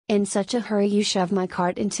In such a hurry you shove my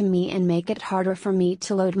cart into me and make it harder for me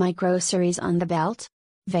to load my groceries on the belt?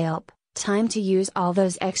 Vape, time to use all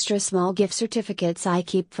those extra small gift certificates I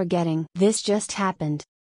keep forgetting. This just happened.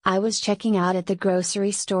 I was checking out at the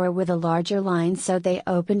grocery store with a larger line, so they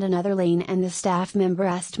opened another lane and the staff member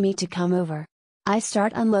asked me to come over. I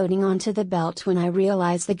start unloading onto the belt when I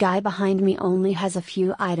realize the guy behind me only has a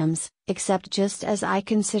few items, except just as I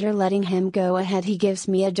consider letting him go ahead, he gives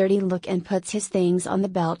me a dirty look and puts his things on the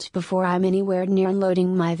belt before I'm anywhere near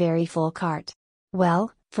unloading my very full cart.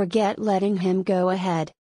 Well, forget letting him go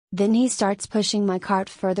ahead. Then he starts pushing my cart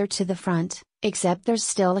further to the front, except there's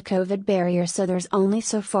still a COVID barrier, so there's only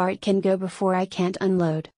so far it can go before I can't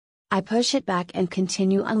unload. I push it back and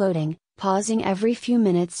continue unloading, pausing every few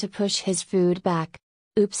minutes to push his food back.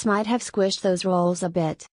 Oops, might have squished those rolls a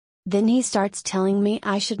bit. Then he starts telling me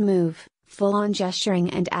I should move, full on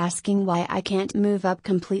gesturing and asking why I can't move up,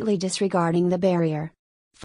 completely disregarding the barrier.